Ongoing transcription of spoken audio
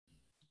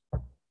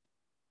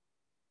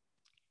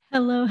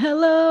Hello,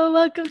 hello.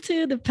 Welcome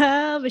to the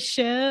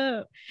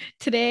Palveshow.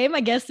 Today, my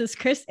guest is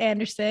Chris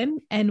Anderson,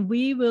 and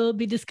we will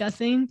be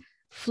discussing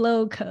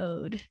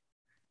FlowCode.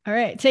 All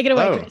right, take it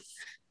away, Oh,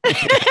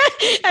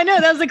 Chris. I know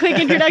that was a quick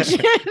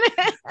introduction.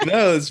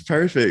 no, it's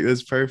perfect.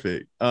 That's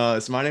perfect. So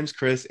my name's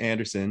Chris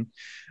Anderson.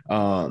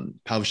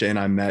 Palveshow and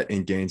I met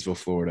in Gainesville,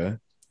 Florida.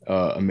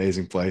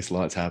 Amazing place,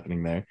 lots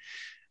happening there.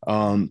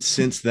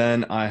 Since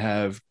then, I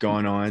have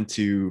gone on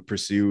to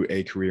pursue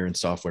a career in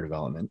software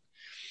development.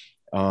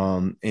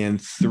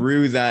 And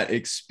through that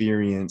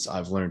experience,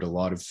 I've learned a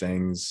lot of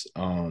things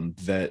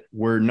that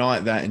were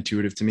not that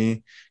intuitive to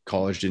me.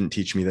 College didn't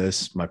teach me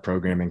this. My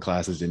programming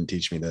classes didn't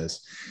teach me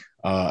this.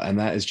 And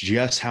that is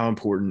just how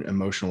important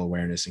emotional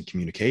awareness and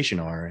communication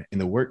are in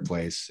the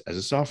workplace as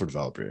a software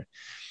developer.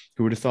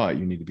 Who would have thought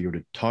you need to be able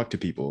to talk to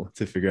people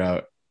to figure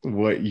out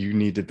what you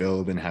need to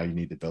build and how you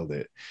need to build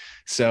it?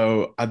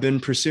 So I've been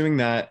pursuing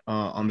that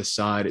on the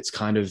side. It's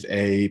kind of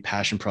a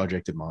passion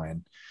project of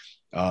mine,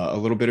 a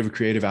little bit of a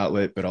creative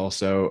outlet, but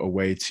also a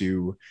way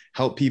to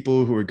help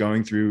people who are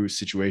going through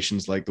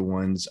situations like the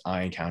ones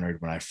I encountered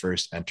when I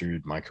first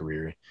entered my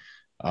career,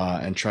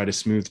 and try to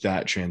smooth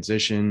that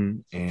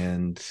transition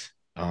and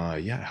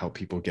yeah, help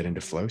people get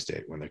into flow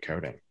state when they're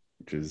coding,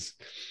 which is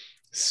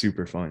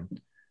super fun.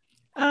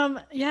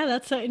 Yeah,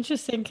 that's so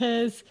interesting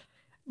because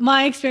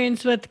my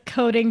experience with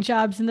coding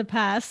jobs in the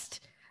past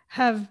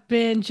have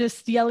been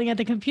just yelling at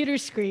the computer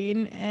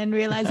screen and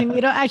realizing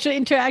we don't actually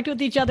interact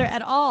with each other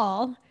at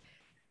all.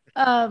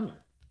 Um,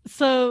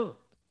 so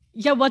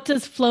yeah, what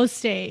does flow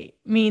state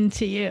mean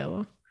to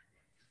you?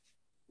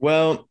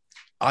 Well,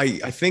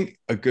 I think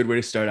a good way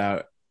to start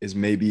out is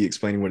maybe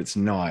explaining what it's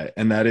not.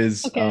 And that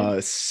is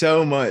Okay.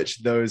 so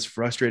much those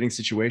frustrating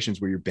situations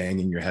where you're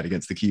banging your head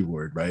against the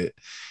keyboard, right?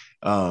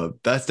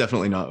 That's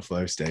definitely not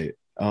flow state.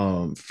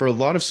 For a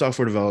lot of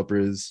software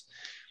developers,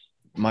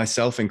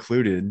 myself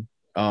included,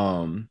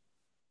 um,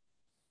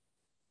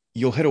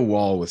 you'll hit a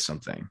wall with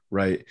something,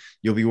 right?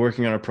 You'll be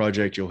working on a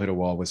project, you'll hit a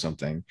wall with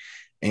something.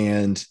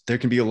 And there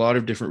can be a lot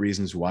of different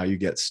reasons why you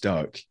get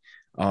stuck.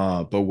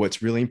 But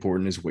what's really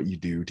important is what you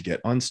do to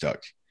get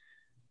unstuck.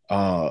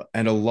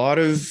 And a lot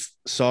of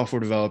software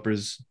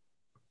developers,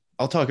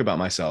 I'll talk about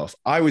myself.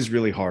 I was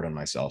really hard on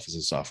myself as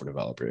a software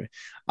developer.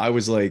 I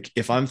was like,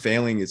 if I'm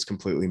failing, it's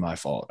completely my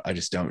fault. I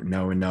just don't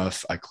know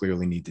enough. I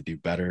clearly need to do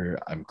better.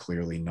 I'm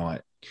clearly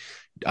not,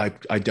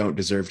 I don't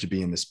deserve to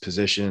be in this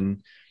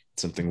position,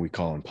 something we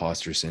call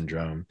imposter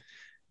syndrome.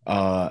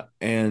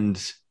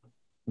 And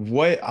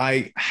what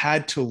I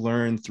had to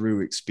learn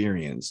through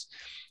experience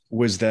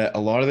was that a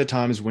lot of the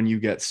times when you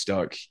get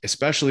stuck,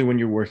 especially when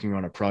you're working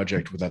on a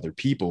project with other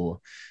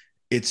people,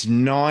 it's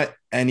not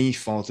any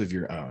fault of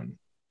your own.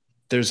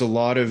 There's a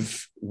lot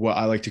of what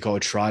I like to call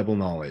tribal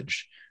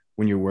knowledge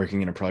when you're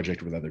working in a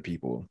project with other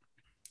people,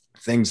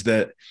 things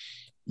that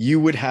you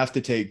would have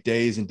to take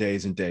days and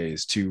days and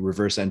days to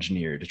reverse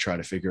engineer to try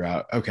to figure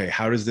out, okay,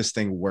 how does this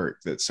thing work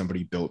that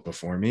somebody built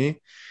before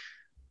me?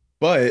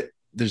 But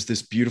there's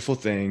this beautiful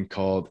thing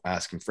called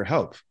asking for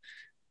help,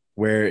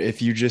 where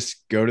if you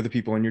just go to the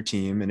people on your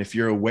team, and if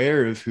you're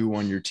aware of who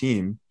on your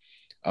team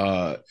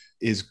uh,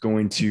 is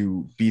going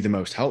to be the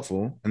most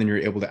helpful, and then you're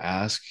able to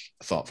ask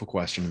a thoughtful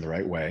question in the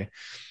right way,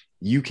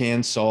 you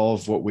can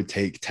solve what would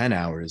take 10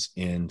 hours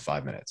in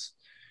 5 minutes.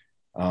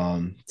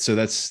 So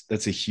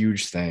that's a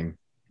huge thing.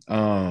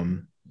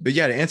 But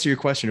yeah, to answer your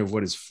question of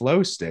what is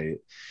flow state,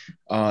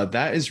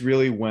 that is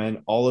really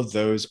when all of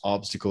those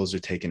obstacles are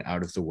taken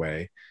out of the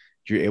way.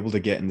 You're able to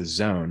get in the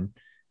zone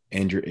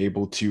and you're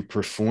able to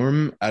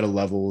perform at a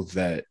level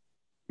that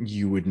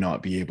you would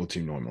not be able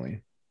to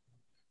normally.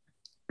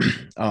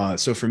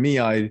 So for me,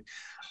 I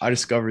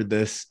discovered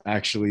this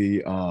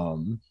actually.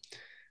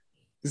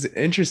 It's an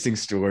interesting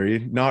story,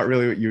 not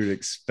really what you would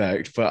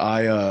expect, but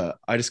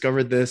I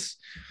discovered this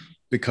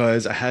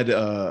because I had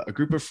a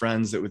group of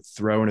friends that would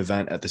throw an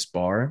event at this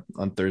bar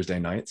on Thursday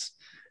nights.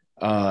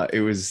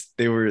 It was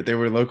they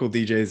were local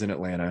DJs in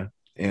Atlanta,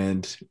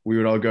 and we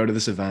would all go to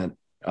this event.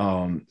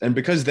 And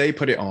because they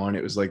put it on,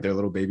 it was like their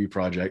little baby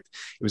project.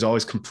 It was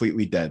always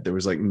completely dead. There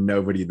was like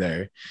nobody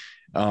there.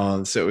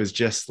 So it was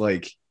just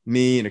like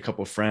me and a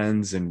couple of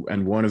friends,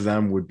 and one of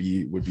them would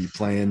be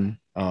playing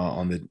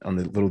on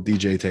the little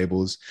DJ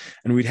tables,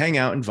 and we'd hang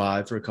out and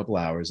vibe for a couple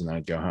hours, and then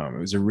I'd go home. It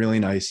was a really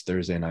nice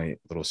Thursday night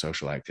little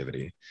social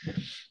activity.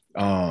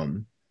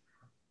 Um,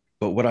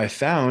 but what I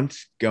found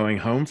going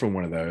home from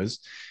one of those,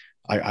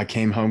 I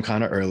came home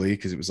kind of early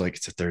because it was like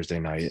it's a Thursday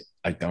night.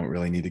 I don't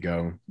really need to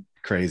go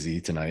crazy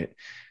tonight.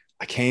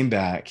 I came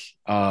back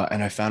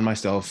and I found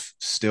myself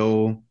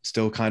still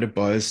kind of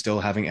buzzed, still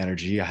having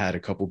energy. I had a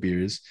couple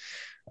beers,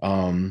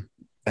 um,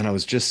 and I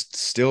was just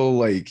still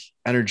like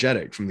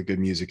energetic from the good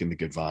music and the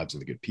good vibes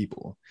and the good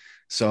people.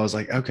 So I was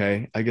like,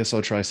 okay, I guess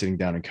I'll try sitting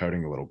down and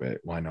coding a little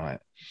bit. Why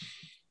not?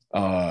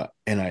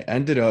 And I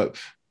ended up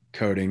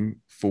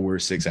coding for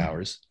 6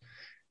 hours.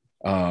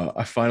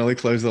 I finally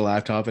closed the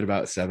laptop at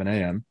about 7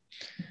 a.m.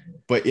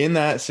 But in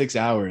that 6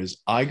 hours,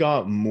 I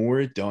got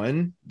more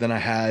done than I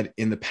had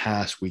in the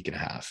past week and a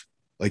half,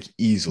 like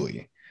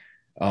easily.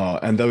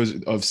 And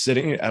those of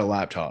sitting at a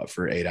laptop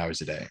for 8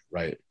 hours a day,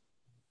 right?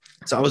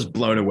 So I was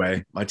blown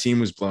away. My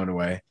team was blown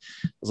away.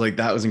 I was like,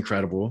 that was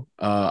incredible.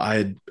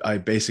 I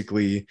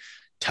basically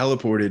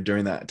teleported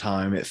during that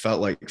time. It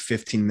felt like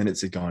 15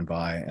 minutes had gone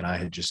by, and I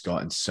had just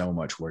gotten so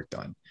much work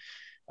done,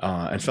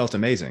 and felt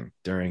amazing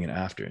during and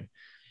after.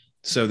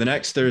 So the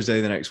next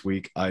Thursday, the next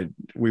week,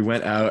 we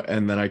went out,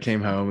 and then I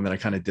came home, and then I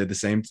kind of did the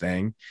same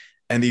thing,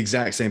 and the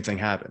exact same thing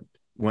happened.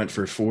 Went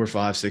for 4,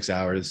 5, 6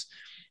 hours.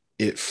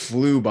 It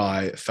flew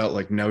by. It felt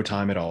like no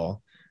time at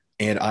all.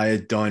 And I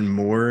had done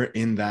more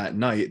in that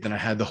night than I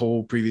had the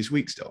whole previous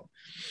week still.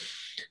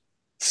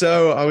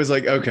 So I was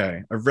like,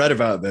 okay, I've read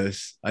about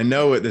this. I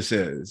know what this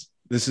is.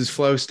 This is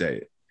flow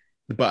state,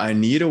 but I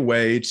need a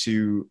way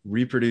to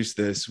reproduce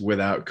this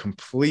without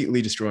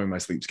completely destroying my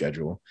sleep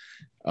schedule,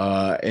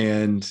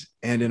 and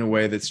in a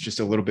way that's just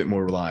a little bit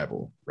more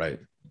reliable, right?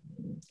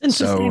 And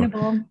So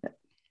sustainable.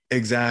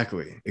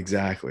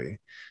 exactly.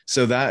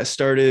 So that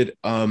started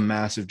a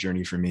massive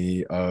journey for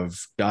me of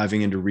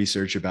diving into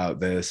research about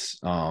this,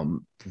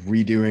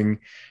 redoing,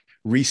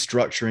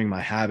 restructuring my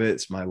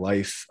habits, my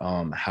life,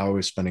 how I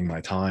was spending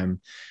my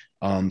time,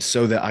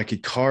 so that I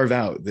could carve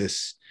out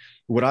this.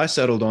 What I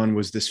settled on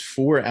was this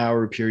 4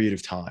 hour period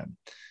of time,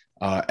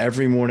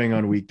 every morning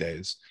on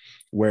weekdays,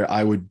 where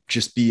I would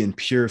just be in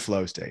pure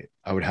flow state.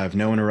 I would have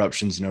no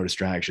interruptions, no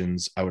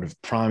distractions. I would have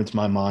primed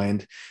my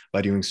mind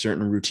by doing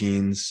certain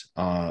routines,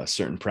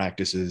 certain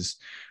practices.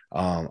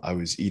 I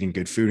was eating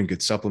good food and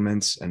good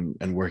supplements,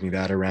 and working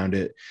that around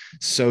it,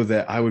 so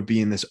that I would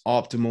be in this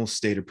optimal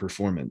state of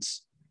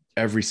performance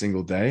every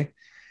single day.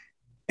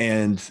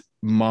 And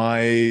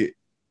my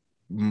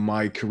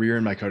career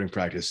and my coding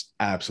practice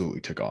absolutely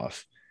took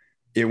off.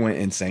 It went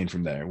insane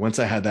from there. Once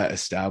I had that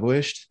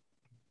established,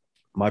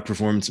 my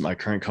performance at my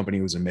current company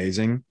was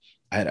amazing.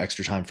 I had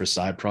extra time for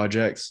side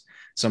projects.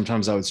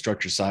 Sometimes I would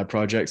structure side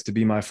projects to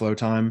be my flow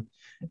time.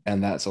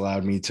 And that's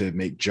allowed me to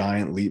make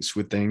giant leaps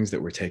with things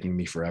that were taking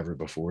me forever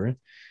before.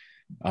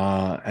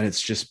 And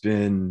it's just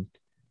been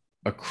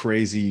a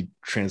crazy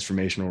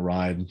transformational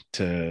ride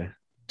to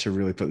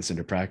really put this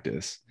into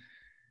practice.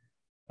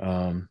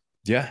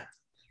 Yeah,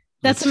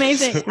 That's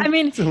amazing. I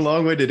mean, it's a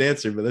long-winded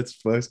answer, but that's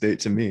flow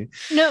state to me.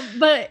 no,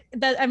 but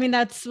I mean,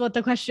 that's what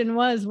the question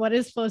was. What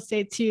is flow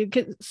state to you?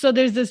 So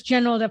there's this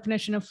general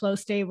definition of flow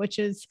state, which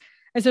is,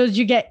 I suppose,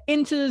 you get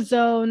into the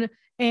zone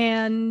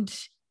and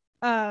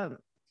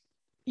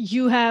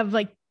you have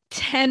like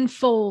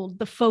tenfold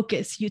the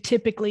focus you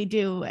typically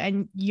do,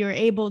 and you're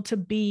able to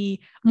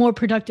be more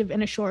productive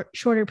in a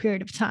shorter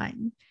period of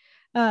time.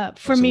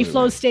 For me,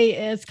 flow Absolutely. state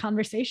is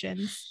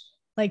conversations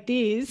like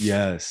these,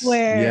 Yes.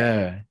 where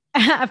Yeah.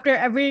 after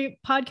every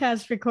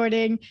podcast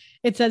recording,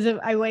 it's as if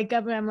I wake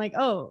up and I'm like,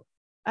 oh,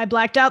 I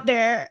blacked out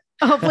there.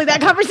 Hopefully that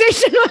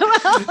conversation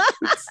went well.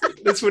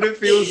 That's what it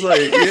feels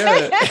like.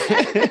 Yeah.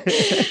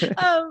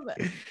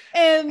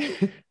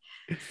 And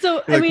so,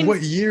 You're I like, mean,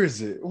 what year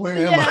is it? Where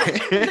am yeah,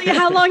 like, I?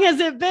 how long has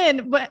it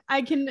been? But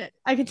I can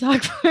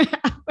talk for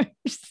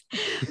hours.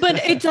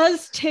 But it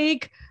does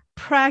take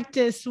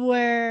practice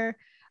where,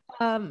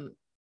 um,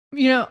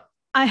 you know,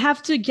 I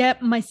have to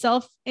get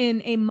myself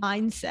in a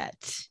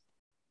mindset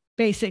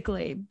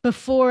basically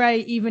before I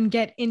even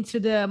get into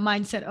the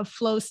mindset of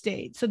flow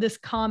state. So this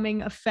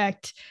calming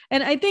effect.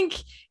 And I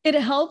think it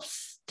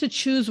helps to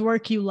choose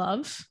work you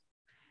love.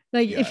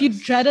 Like if you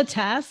dread Yes. a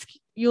task,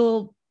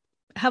 you'll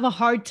have a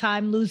hard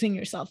time losing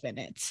yourself in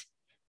it.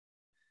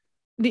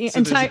 The So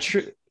entire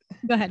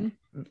Go ahead.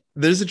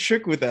 there's a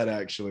trick with that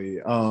actually,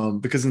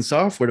 because in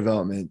software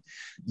development,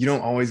 you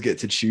don't always get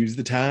to choose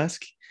the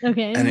task, and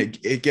Okay.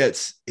 it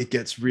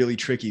gets really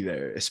tricky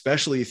there,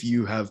 especially if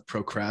you have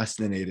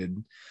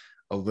procrastinated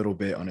a little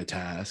bit on a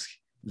task.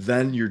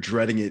 Then you're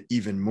dreading it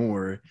even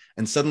more,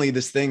 and suddenly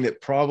this thing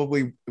that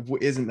probably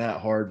isn't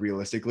that hard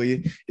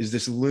realistically is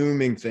this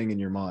looming thing in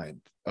your mind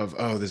of,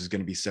 oh, this is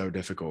going to be so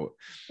difficult.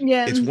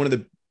 Yeah. It's one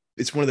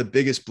of the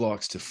biggest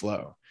blocks to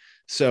flow.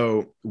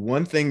 So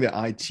one thing that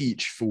I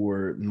teach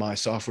for my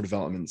software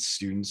development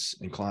students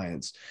and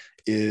clients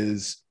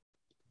is,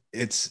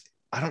 it's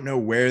I don't know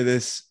where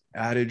this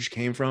adage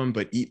came from,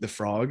 but eat the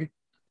frog.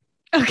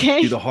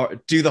 Okay.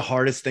 Do the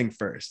hardest thing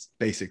first,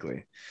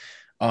 basically.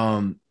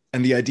 And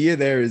the idea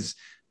there is,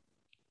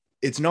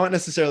 it's not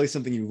necessarily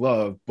something you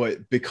love,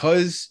 but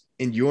because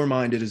in your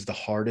mind it is the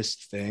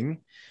hardest thing.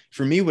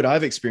 For me, what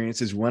I've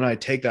experienced is when I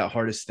take that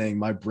hardest thing,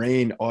 my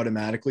brain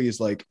automatically is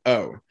like,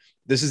 oh,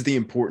 this is the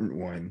important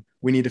one.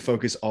 We need to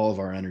focus all of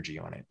our energy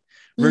on it.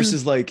 Mm.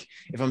 Versus like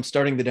if I'm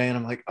starting the day and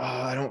I'm like, oh,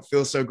 I don't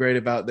feel so great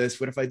about this.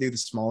 What if I do the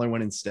smaller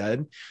one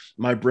instead?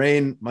 My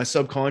brain, my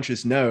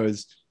subconscious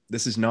knows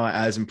this is not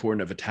as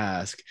important of a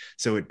task.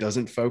 So it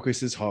doesn't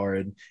focus as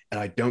hard, and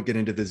I don't get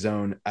into the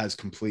zone as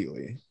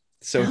completely.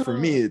 So for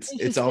me, Oh,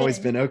 it's always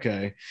interesting. been,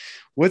 okay,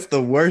 what's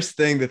the worst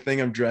thing, the thing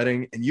I'm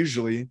dreading? And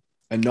usually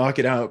I knock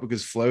it out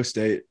because flow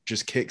state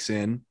just kicks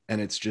in and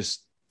it's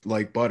just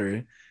like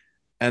butter.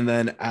 And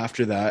then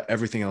after that,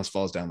 everything else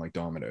falls down like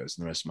dominoes,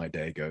 and the rest of my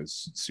day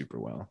goes super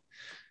well.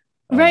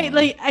 Right. Um,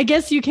 Like I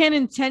guess you can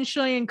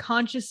intentionally and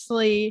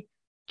consciously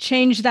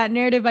change that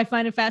narrative. I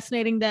find it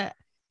fascinating that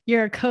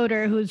you're a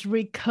coder who's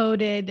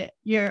recoded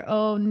your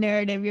own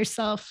narrative,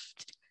 yourself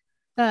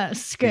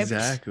script.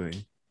 Exactly.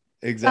 Uh,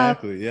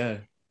 Exactly. Yeah.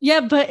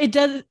 yeah, but it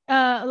does.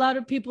 A lot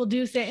of people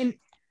do say, and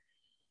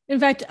in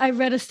fact, I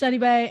read a study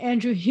by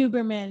Andrew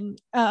Huberman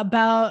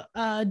about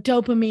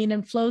dopamine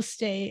and flow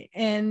state,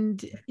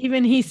 and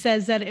even he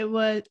says that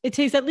it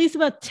takes at least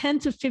about 10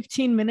 to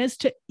 15 minutes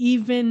to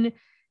even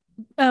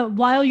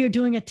while you're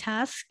doing a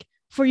task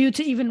for you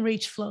to even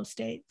reach flow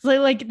state. So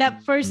like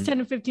that first Mhm. 10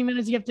 to 15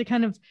 minutes, you have to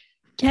kind of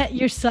get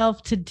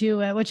yourself to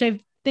do it, which I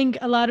think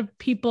a lot of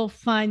people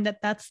find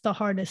that that's the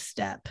hardest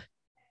step.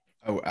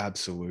 Oh,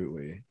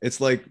 absolutely.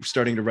 It's like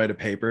starting to write a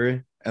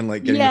paper and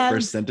like getting the Yeah.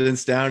 first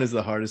sentence down is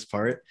the hardest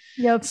part.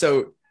 Yep.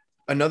 So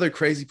another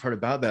crazy part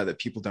about that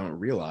people don't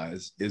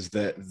realize is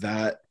that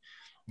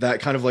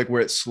kind of like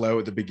where it's slow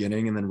at the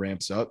beginning and then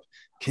ramps up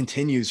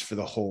continues for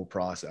the whole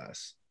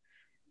process.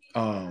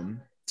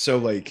 So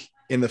like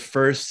in the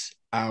first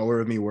hour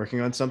of me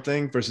working on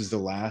something versus the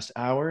last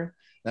hour,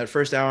 that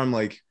first hour I'm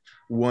like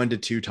 1 to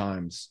 2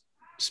 times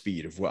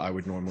speed of what I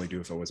would normally do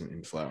if I wasn't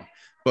in flow.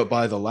 But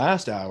by the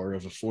last hour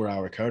of a 4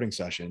 hour coding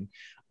session,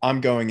 I'm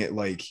going at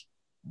like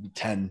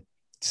 10,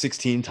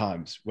 16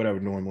 times what I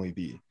would normally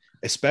be,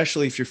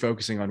 especially if you're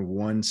focusing on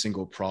one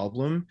single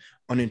problem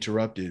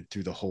uninterrupted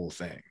through the whole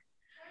thing.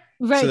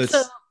 So Right. So that's,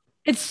 I'm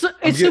it's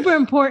good. super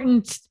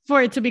important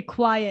for it to be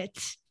quiet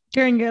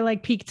during your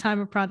like peak time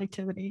of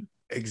productivity.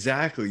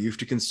 Exactly. You have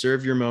to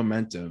conserve your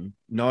momentum.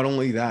 Not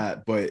only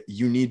that, but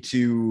you need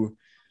to.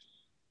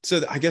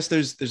 So I guess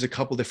there's a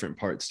couple different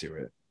parts to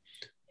it.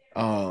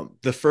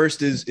 The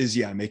first is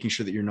yeah, making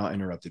sure that you're not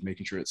interrupted,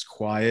 making sure it's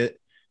quiet,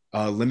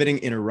 limiting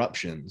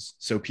interruptions.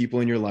 So people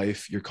in your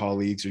life, your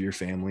colleagues or your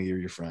family or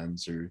your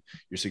friends or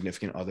your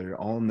significant other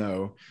all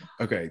know,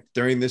 okay,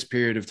 during this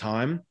period of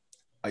time,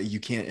 you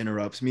can't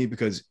interrupt me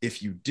because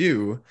if you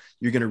do,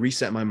 you're going to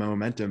reset my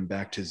momentum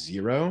back to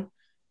zero.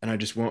 And I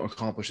just won't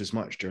accomplish as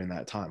much during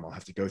that time. I'll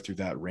have to go through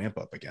that ramp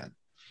up again.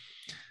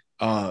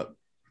 Uh,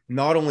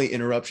 Not only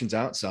interruptions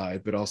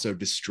outside, but also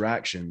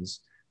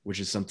distractions, which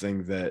is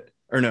something that,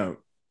 or no,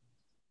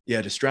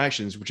 yeah,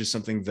 distractions, which is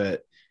something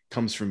that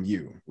comes from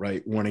you,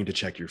 right? Wanting to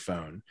check your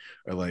phone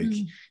or like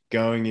Mm.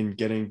 going and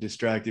getting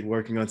distracted,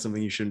 working on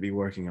something you shouldn't be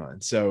working on.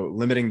 So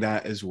limiting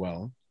that as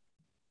well.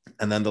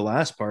 And then the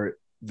last part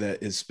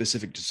that is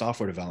specific to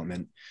software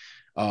development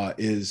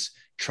is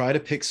try to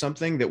pick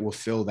something that will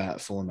fill that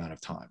full amount of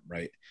time,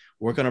 right?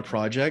 Work on a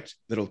project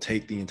that'll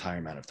take the entire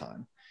amount of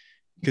time.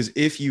 Because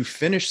if you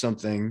finish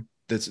something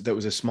that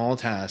was a small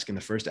task in the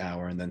first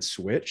hour and then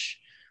switch,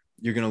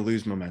 you're going to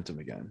lose momentum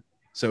again.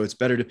 So it's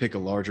better to pick a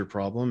larger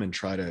problem and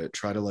try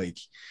to like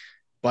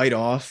bite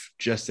off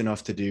just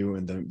enough to do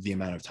in the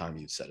amount of time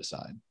you've set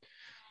aside.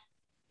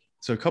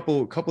 So a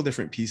couple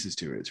different pieces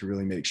to it to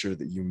really make sure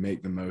that you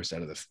make the most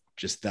out of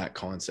just that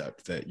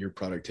concept that your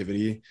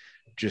productivity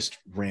just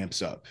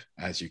ramps up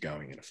as you're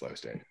going in a flow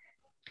state.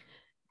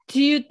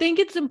 Do you think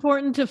it's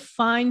important to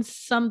find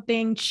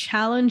something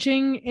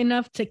challenging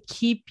enough to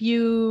keep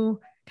you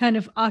kind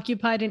of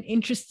occupied and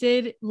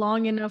interested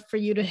long enough for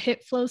you to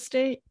hit flow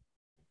state?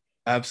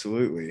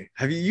 Absolutely.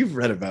 You've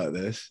read about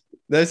this?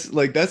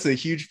 That's a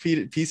huge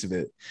piece of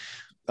it.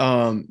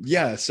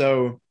 Yeah,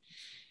 so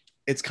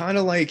it's kind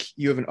of like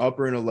you have an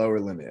upper and a lower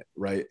limit,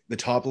 right? The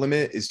top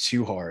limit is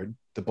too hard,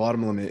 the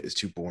bottom limit is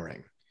too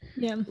boring,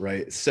 Yeah.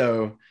 right?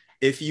 So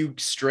if you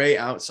stray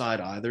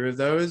outside either of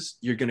those,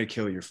 you're going to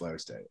kill your flow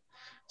state.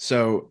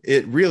 So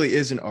it really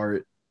is an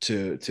art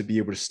to be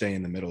able to stay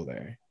in the middle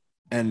there.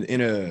 And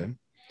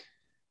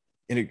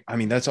I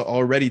mean, that's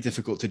already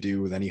difficult to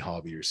do with any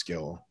hobby or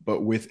skill,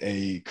 but with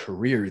a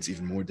career, it's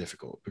even more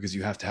difficult because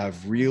you have to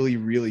have really,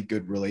 really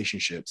good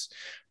relationships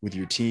with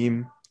your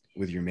team,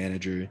 with your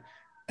manager,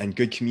 and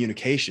good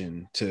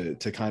communication to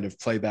kind of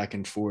play back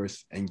and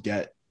forth and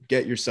get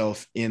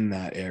yourself in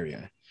that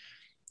area.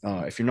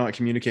 If you're not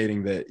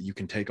communicating that you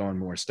can take on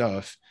more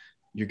stuff,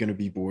 you're going to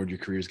be bored. Your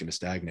career is going to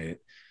stagnate.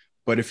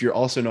 But if you're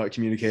also not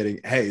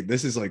communicating, hey,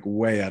 this is like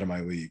way out of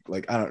my league,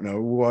 like I don't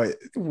know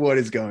what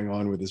is going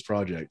on with this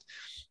project,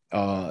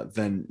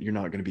 then you're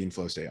not going to be in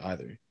flow state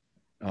either.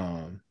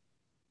 Um,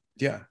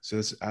 yeah, so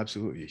that's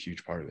absolutely a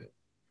huge part of it.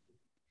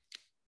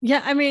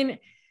 Yeah. I mean,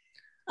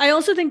 I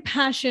also think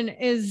passion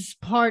is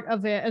part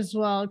of it as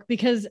well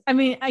because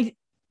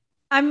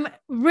I'm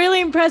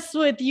really impressed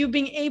with you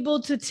being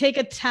able to take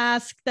a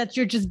task that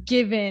you're just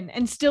given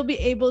and still be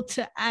able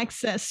to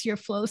access your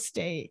flow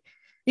state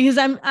because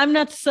I'm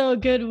not so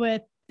good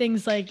with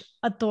things like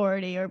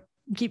authority or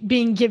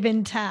being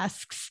given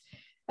tasks.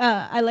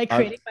 I like I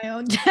creating my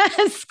own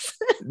tasks.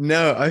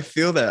 No, I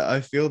feel that.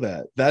 I feel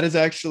that. That is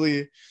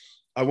actually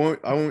I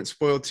won't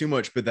spoil too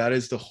much, but that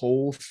is the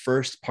whole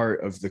first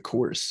part of the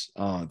course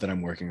that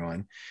I'm working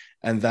on.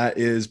 And that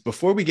is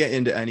before we get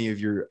into any of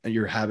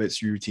your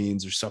habits,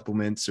 routines, or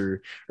supplements,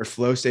 or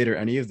flow state, or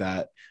any of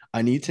that,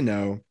 I need to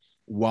know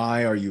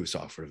why are you a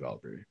software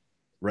developer,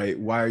 right?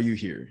 Why are you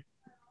here?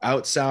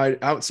 outside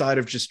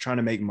of just trying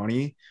to make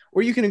money,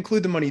 or you can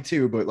include the money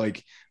too, but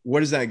like,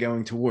 what is that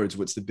going towards?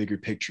 What's the bigger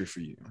picture for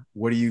you?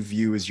 What do you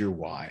view as your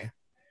why?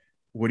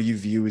 What do you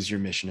view as your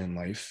mission in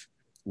life?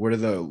 What are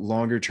the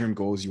longer term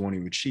goals you want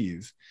to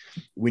achieve?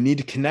 We need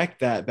to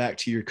connect that back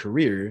to your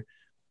career.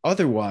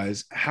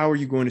 Otherwise, how are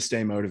you going to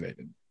stay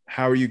motivated?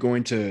 How are you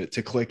going to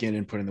click in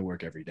and put in the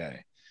work every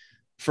day?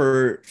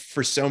 For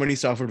so many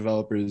software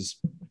developers,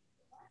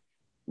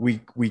 we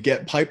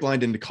get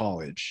pipelined into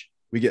college.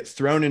 We get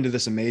thrown into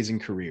this amazing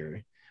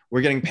career.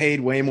 We're getting paid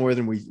way more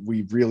than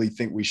we really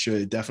think we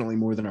should, definitely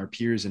more than our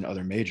peers in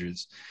other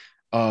majors.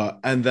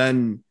 And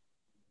then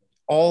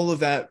all of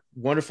that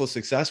wonderful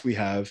success we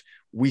have,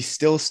 we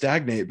still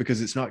stagnate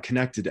because it's not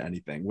connected to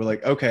anything. We're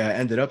like, okay, I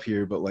ended up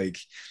here, but like,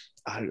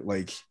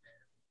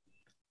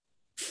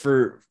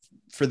 for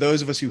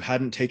those of us who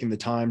hadn't taken the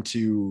time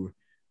to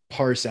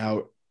parse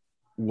out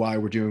why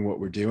we're doing what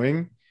we're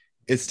doing,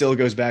 it still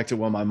goes back to,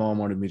 well, my mom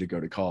wanted me to go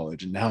to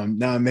college, and now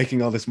I'm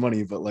making all this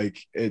money, but like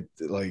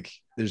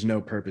there's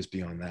no purpose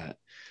beyond that.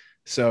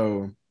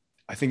 So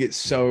I think it's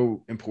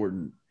so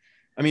important.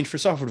 I mean, for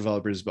software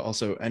developers, but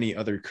also any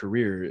other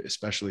career,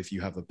 especially if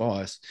you have a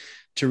boss,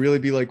 to really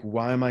be like,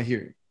 why am I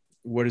here?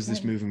 What is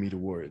this moving me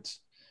towards?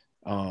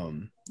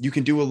 You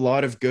can do a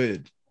lot of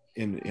good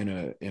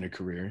in a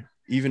career,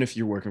 even if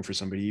you're working for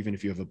somebody, even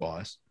if you have a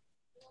boss,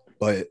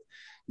 but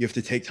you have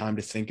to take time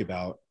to think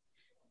about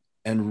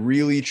and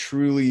really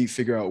truly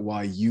figure out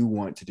why you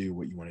want to do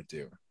what you want to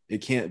do. It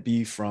can't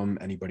be from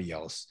anybody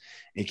else.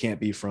 It can't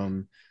be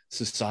from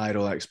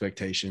societal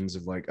expectations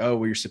of like, oh,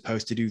 well, you're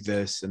supposed to do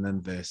this and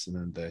then this and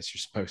then this. You're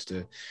supposed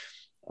to,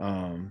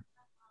 and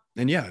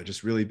yeah,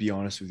 just really be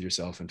honest with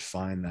yourself and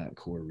find that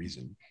core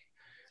reason.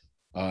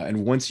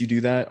 And once you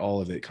do that,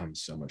 all of it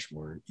comes so much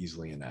more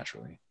easily and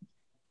naturally.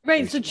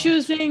 Right. So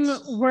choosing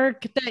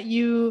work that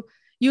you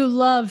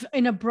love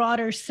in a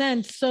broader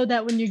sense, so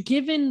that when you're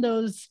given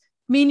those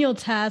menial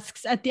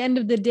tasks, at the end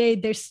of the day,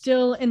 they're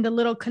still in the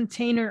little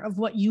container of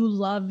what you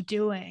love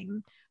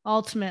doing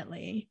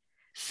ultimately.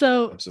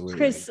 So Absolutely.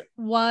 Chris,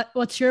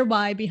 what's your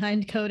why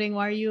behind coding?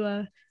 Why are you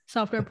a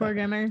software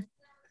programmer?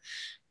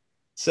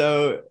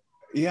 So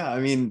yeah, I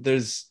mean,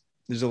 there's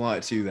a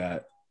lot to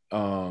that.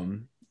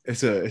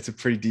 It's a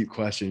pretty deep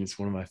question. It's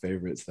one of my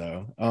favorites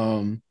though.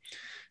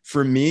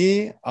 For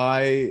me,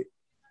 my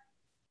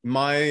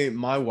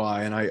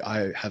why, and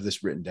I have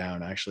this written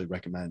down. I actually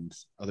recommend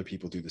other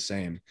people do the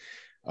same.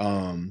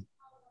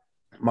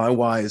 My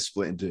why is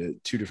split into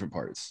two different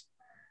parts.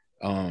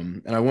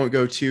 And I won't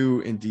go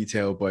too in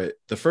detail, but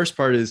the first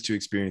part is to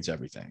experience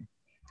everything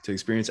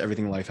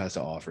life has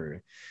to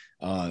offer,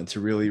 to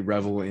really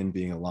revel in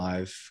being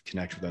alive,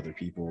 connect with other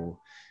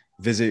people,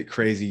 visit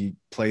crazy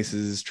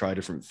places, try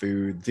different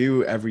food,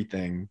 do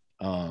everything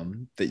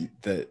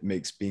that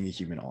makes being a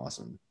human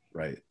awesome,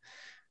 right?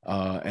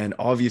 And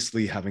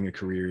obviously, having a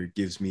career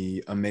gives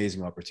me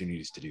amazing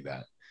opportunities to do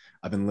that.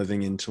 I've been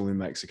living in Tulum,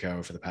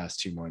 Mexico for the past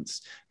 2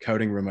 months,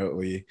 coding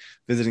remotely,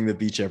 visiting the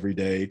beach every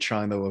day,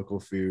 trying the local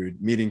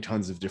food, meeting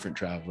tons of different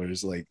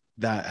travelers. Like,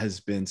 that has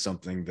been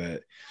something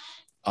that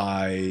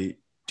I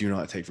do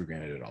not take for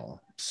granted at all.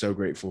 So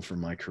grateful for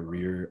my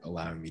career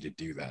allowing me to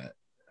do that.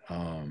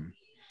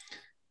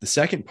 The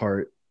second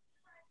part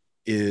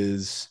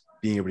is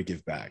being able to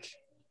give back.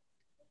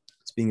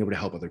 It's being able to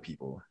help other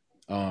people.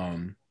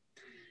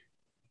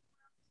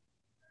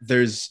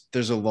 There's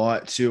a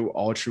lot to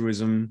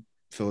altruism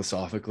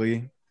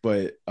philosophically,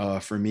 but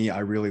for me, I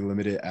really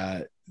limit it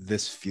at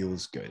this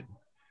feels good.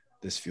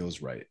 This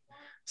feels right.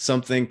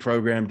 Something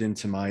programmed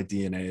into my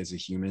DNA as a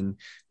human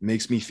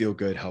makes me feel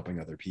good helping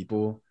other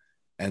people.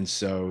 And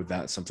so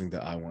that's something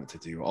that I want to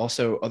do.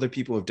 Also, other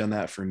people have done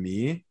that for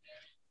me,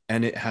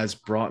 and it has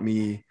brought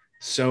me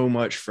so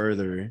much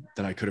further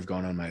than I could have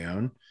gone on my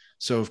own.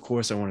 So, of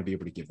course, I want to be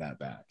able to give that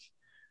back.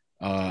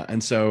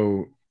 And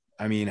so,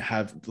 I mean,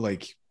 have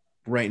like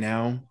right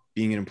now,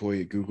 being an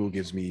employee at Google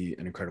gives me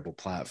an incredible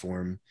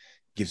platform,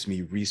 gives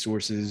me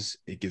resources,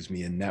 it gives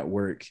me a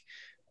network.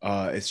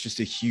 It's just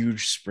a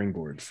huge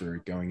springboard for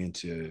going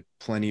into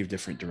plenty of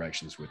different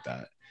directions with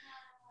that.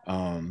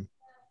 And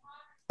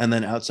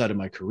then outside of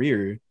my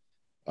career,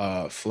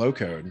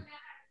 FlowCode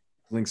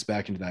links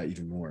back into that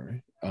even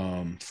more.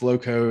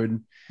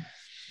 FlowCode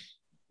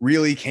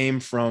really came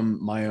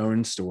from my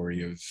own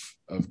story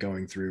of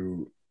going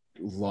through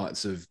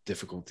lots of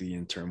difficulty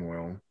and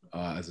turmoil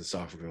as a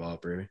software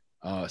developer,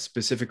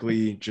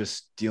 specifically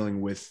just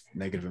dealing with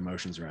negative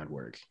emotions around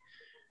work.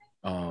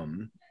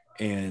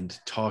 And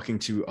talking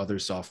to other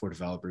software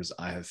developers,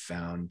 I have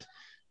found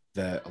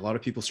that a lot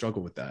of people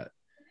struggle with that.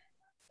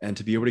 And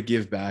to be able to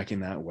give back in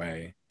that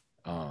way,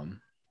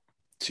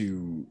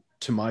 to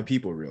my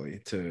people, really,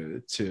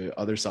 to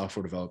other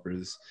software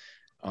developers,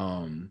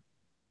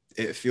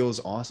 it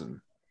feels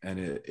awesome. And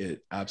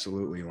it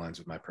absolutely aligns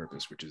with my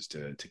purpose, which is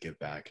to give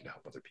back and to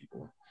help other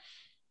people.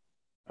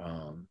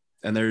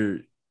 And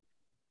there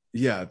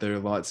are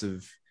lots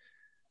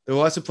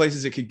of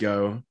places it could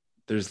go.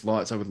 There's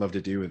lots I would love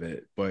to do with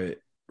it, but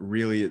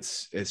really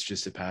it's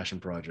just a passion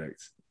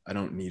project. I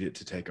don't need it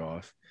to take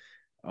off.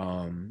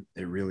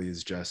 It really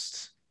is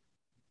just,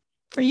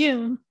 For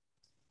you.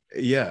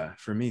 yeah,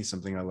 for me,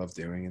 something I love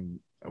doing and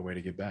a way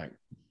to give back.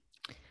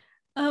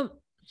 Um,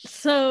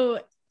 so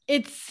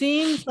it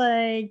seems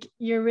like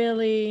you're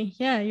really,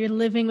 yeah, you're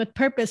living with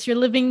purpose. You're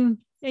living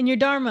in your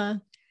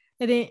dharma.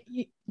 I think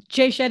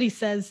Jay Shetty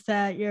says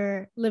that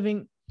you're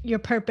living your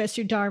purpose,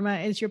 your dharma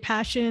is your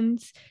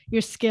passions,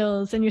 your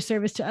skills, and your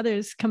service to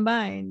others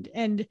combined.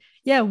 And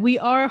yeah, we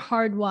are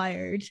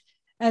hardwired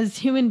as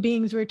human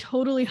beings. We're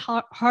totally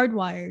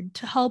hardwired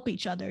to help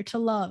each other, to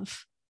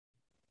love.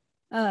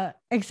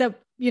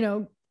 Except,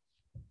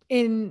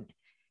 in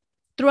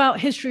throughout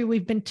history,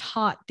 we've been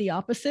taught the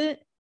opposite.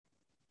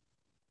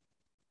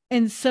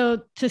 And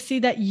so to see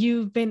that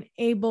you've been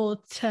able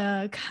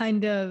to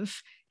kind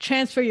of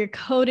transfer your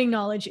coding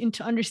knowledge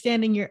into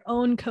understanding your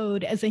own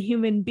code as a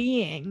human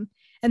being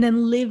and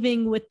then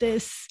living with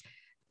this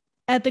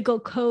ethical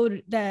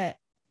code, that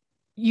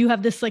you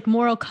have this like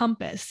moral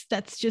compass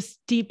that's just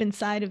deep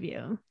inside of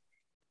you.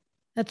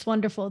 That's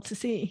wonderful to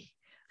see.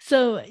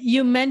 So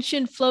you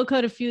mentioned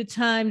FlowCode a few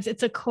times.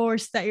 It's a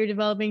course that you're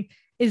developing.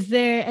 Is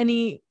there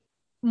any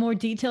more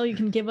detail you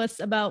can give us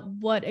about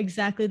what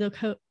exactly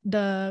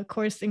the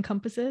course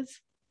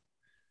encompasses?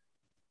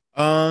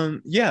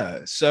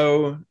 Yeah.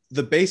 So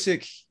the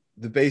basic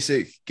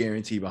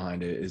guarantee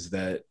behind it is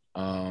that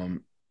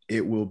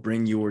it will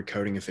bring your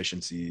coding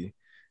efficiency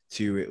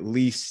to at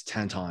least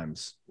 10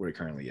 times what it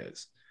currently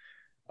is.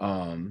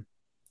 Um,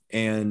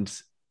 and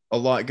a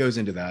lot goes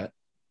into that.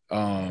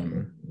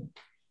 Um,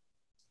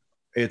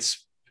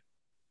 it's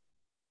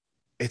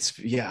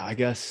yeah, I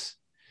guess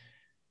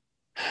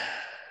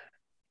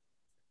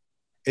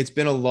it's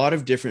been a lot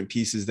of different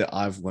pieces that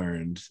I've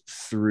learned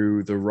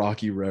through the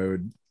rocky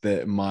road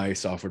that my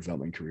software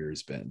development career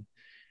has been.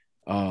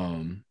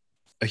 Um,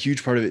 a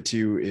huge part of it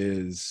too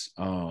is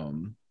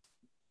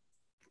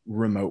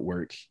remote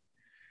work,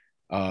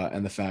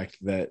 and the fact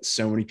that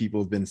so many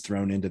people have been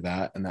thrown into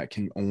that, and that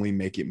can only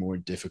make it more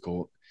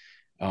difficult,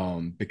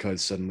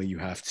 because suddenly you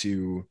have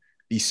to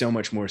be so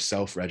much more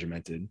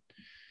self-regimented.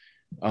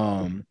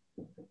 Um,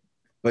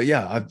 but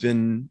yeah,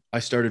 I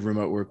started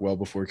remote work well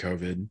before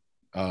COVID.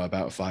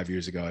 About 5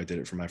 years ago, I did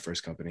it for my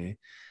first company,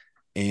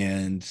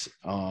 and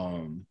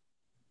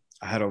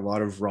I had a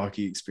lot of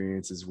rocky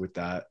experiences with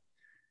that.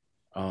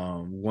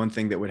 One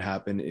thing that would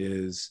happen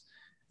is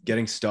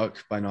getting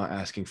stuck by not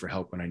asking for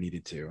help when I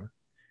needed to,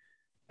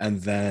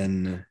 and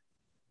then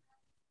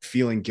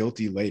feeling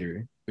guilty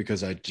later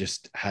because I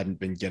just hadn't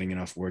been getting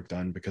enough work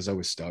done because I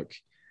was stuck.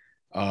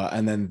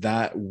 And then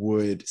that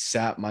would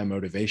sap my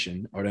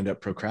motivation. I would end up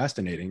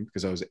procrastinating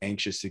because I was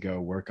anxious to go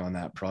work on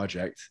that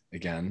project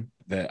again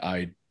that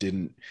I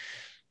didn't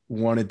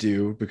want to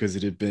do because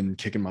it had been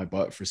kicking my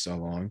butt for so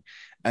long.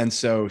 And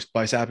so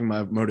by sapping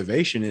my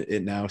motivation,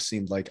 it now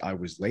seemed like I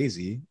was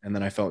lazy. And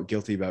then I felt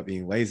guilty about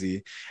being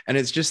lazy. And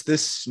it's just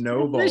this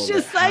snowball Vicious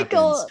that happens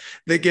cycle.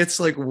 that gets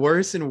like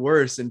worse and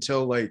worse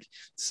until like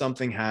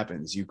something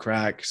happens. You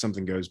crack,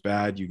 something goes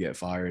bad, you get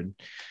fired.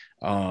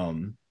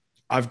 Um,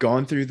 I've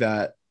gone through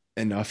that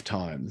enough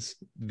times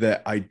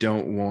that I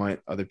don't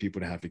want other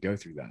people to have to go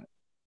through that.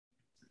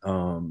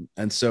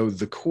 And so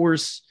the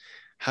course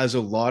has a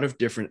lot of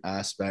different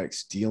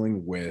aspects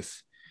dealing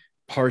with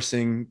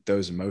parsing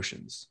those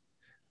emotions.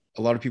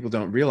 A lot of people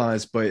don't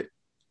realize, but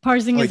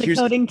Parsing like is a here's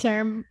coding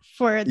term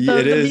for it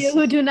those of you is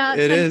who do not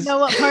it is know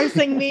what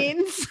parsing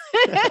means.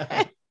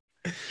 uh,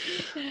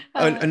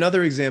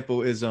 another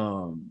example is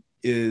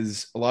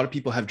a lot of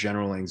people have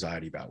general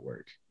anxiety about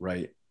work,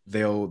 right?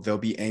 They'll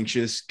be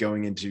anxious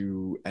going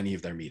into any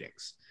of their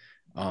meetings.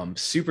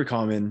 Super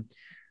common.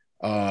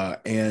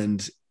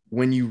 And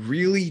when you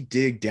really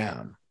dig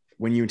down,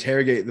 when you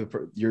interrogate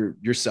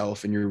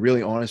yourself and you're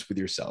really honest with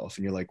yourself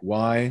and you're like,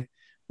 why,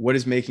 what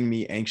is making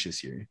me anxious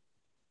here?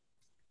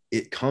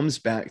 It comes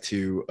back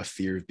to a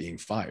fear of being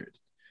fired,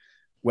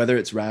 whether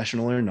it's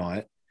rational or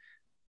not.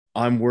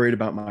 I'm worried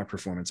about my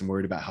performance. I'm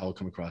worried about how I'll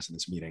come across in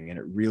this meeting. And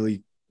it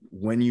really,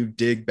 when you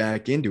dig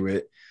back into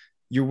it,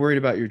 you're worried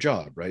about your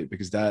job, right?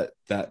 Because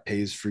that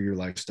pays for your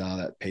lifestyle,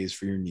 that pays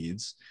for your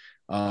needs.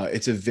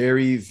 It's a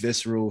very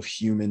visceral,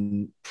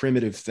 human,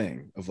 primitive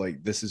thing of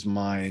like, this is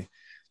my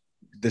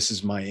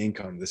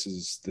income. This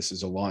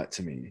is a lot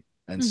to me.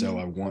 And so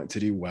mhm. I want to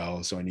do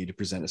well. So I need to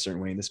present a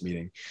certain way in this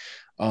meeting.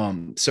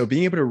 So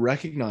being able to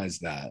recognize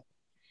that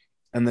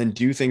and then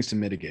do things to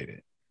mitigate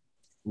it,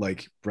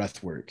 like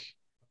breath work,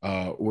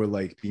 or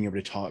like being able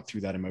to talk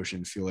through that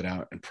emotion, feel it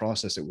out, and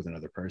process it with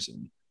another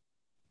person.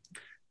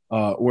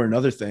 Or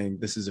another thing,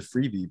 this is a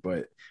freebie,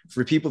 but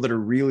for people that are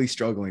really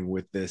struggling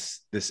with this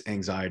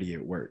anxiety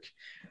at work,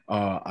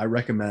 I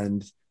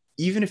recommend,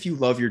 even if you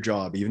love your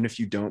job, even if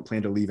you don't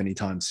plan to leave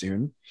anytime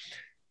soon,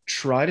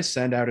 try to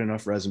send out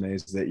enough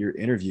resumes that you're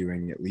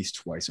interviewing at least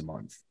twice a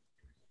month.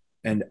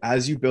 And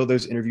as you build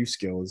those interview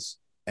skills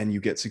and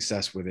you get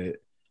success with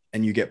it,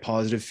 and you get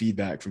positive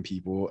feedback from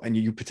people, and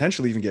you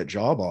potentially even get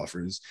job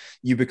offers,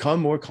 you become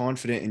more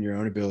confident in your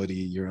own ability,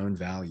 your own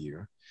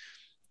value,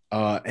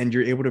 and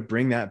you're able to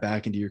bring that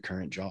back into your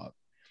current job.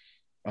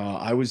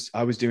 I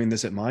was doing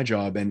this at my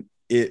job, and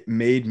it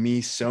made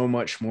me so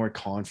much more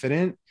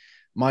confident.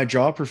 My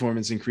job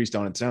performance increased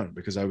on its own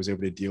because I was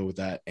able to deal with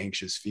that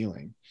anxious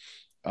feeling.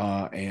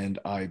 And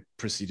I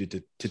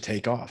proceeded to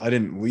take off. I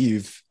didn't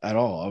leave at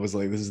all. I was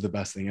like, this is the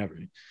best thing ever.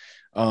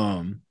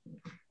 Um,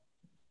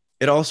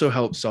 it also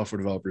helps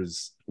software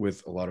developers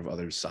with a lot of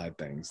other side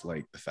things,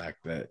 like the fact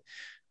that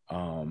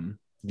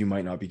you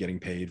might not be getting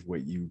paid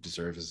what you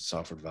deserve as a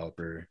software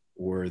developer,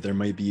 or there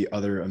might be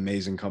other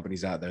amazing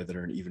companies out there that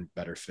are an even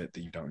better fit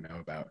that you don't know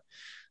about.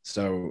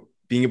 So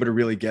being able to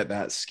really get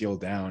that skill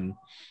down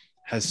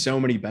has so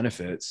many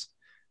benefits.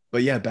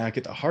 But yeah, back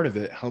at the heart of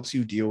it, helps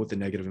you deal with the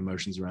negative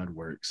emotions around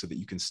work so that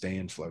you can stay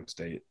in flow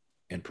state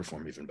and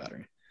perform even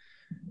better.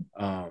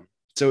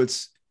 So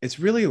it's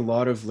really a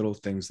lot of little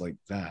things like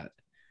that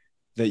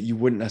that you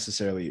wouldn't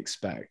necessarily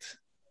expect.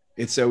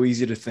 It's so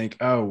easy to think,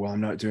 oh, well,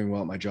 I'm not doing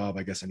well at my job.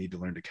 I guess I need to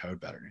learn to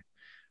code better,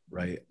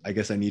 right? I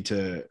guess I need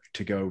to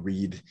go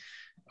read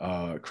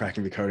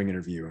cracking the coding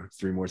interview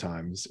 3 more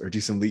times, or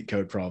do some leak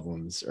code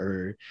problems,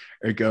 or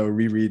go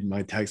reread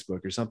my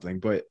textbook or something.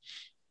 But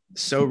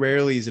so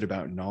rarely is it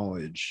about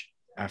knowledge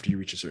after you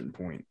reach a certain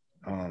point.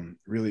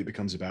 Really, it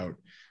becomes about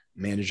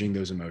managing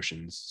those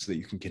emotions so that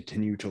you can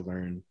continue to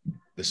learn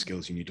the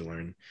skills you need to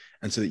learn,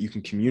 and so that you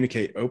can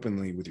communicate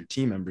openly with your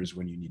team members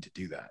when you need to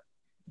do that.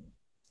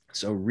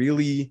 So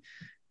really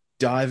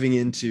diving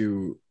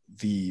into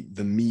the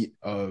meat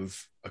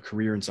of a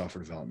career in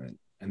software development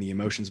and the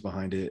emotions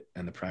behind it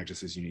and the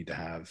practices you need to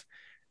have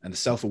and the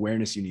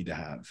self-awareness you need to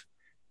have.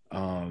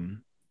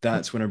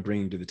 That's what I'm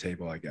bringing to the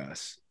table, I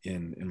guess,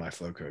 in my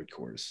FlowCode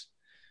course.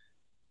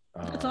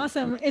 That's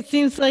awesome. It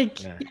seems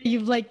like Yeah.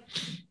 you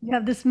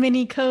have this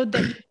mini code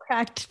that you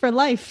cracked for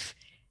life,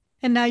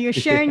 and now you're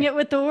sharing it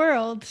with the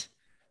world.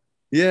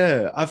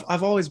 Yeah,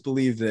 I've always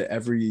believed that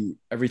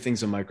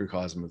everything's a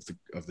microcosm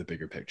of the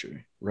bigger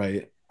picture,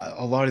 right?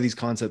 A lot of these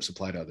concepts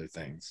apply to other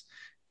things.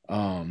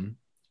 And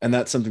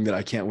that's something that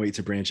I can't wait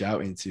to branch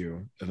out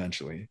into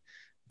eventually.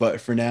 But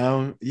for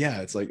now,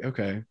 yeah, it's like,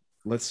 okay,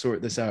 let's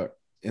sort this out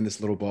in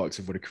this little box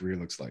of what a career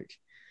looks like.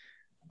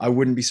 I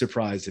wouldn't be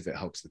surprised if it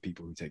helps the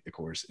people who take the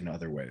course in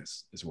other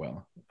ways as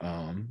well.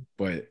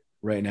 But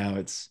right now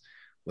it's,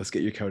 let's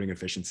get your coding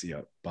efficiency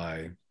up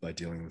by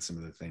dealing with some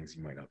of the things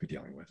you might not be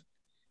dealing with.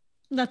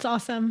 That's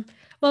awesome.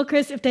 Well,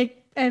 Chris,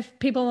 if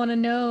people want to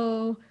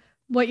know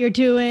what you're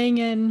doing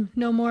and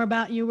know more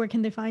about you, where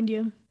can they find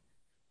you?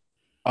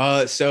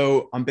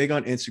 So I'm big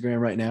on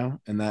Instagram right now,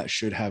 and that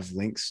should have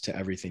links to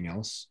everything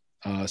else.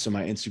 So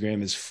my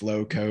Instagram is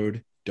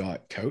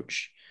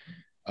flowcode.coach.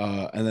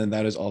 And then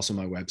that is also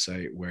my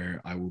website,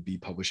 where I will be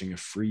publishing a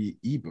free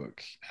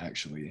ebook,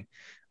 actually,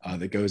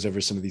 that goes over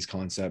some of these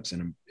concepts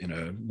in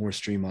a more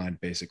streamlined,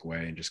 basic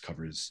way, and just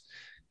covers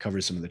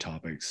some of the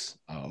topics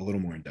a little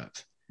more in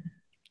depth.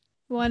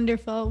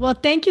 Wonderful. Well,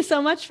 thank you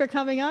so much for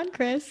coming on,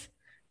 Chris.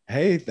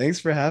 Hey, thanks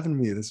for having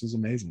me. This was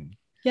amazing.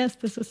 Yes,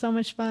 this was so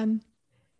much fun.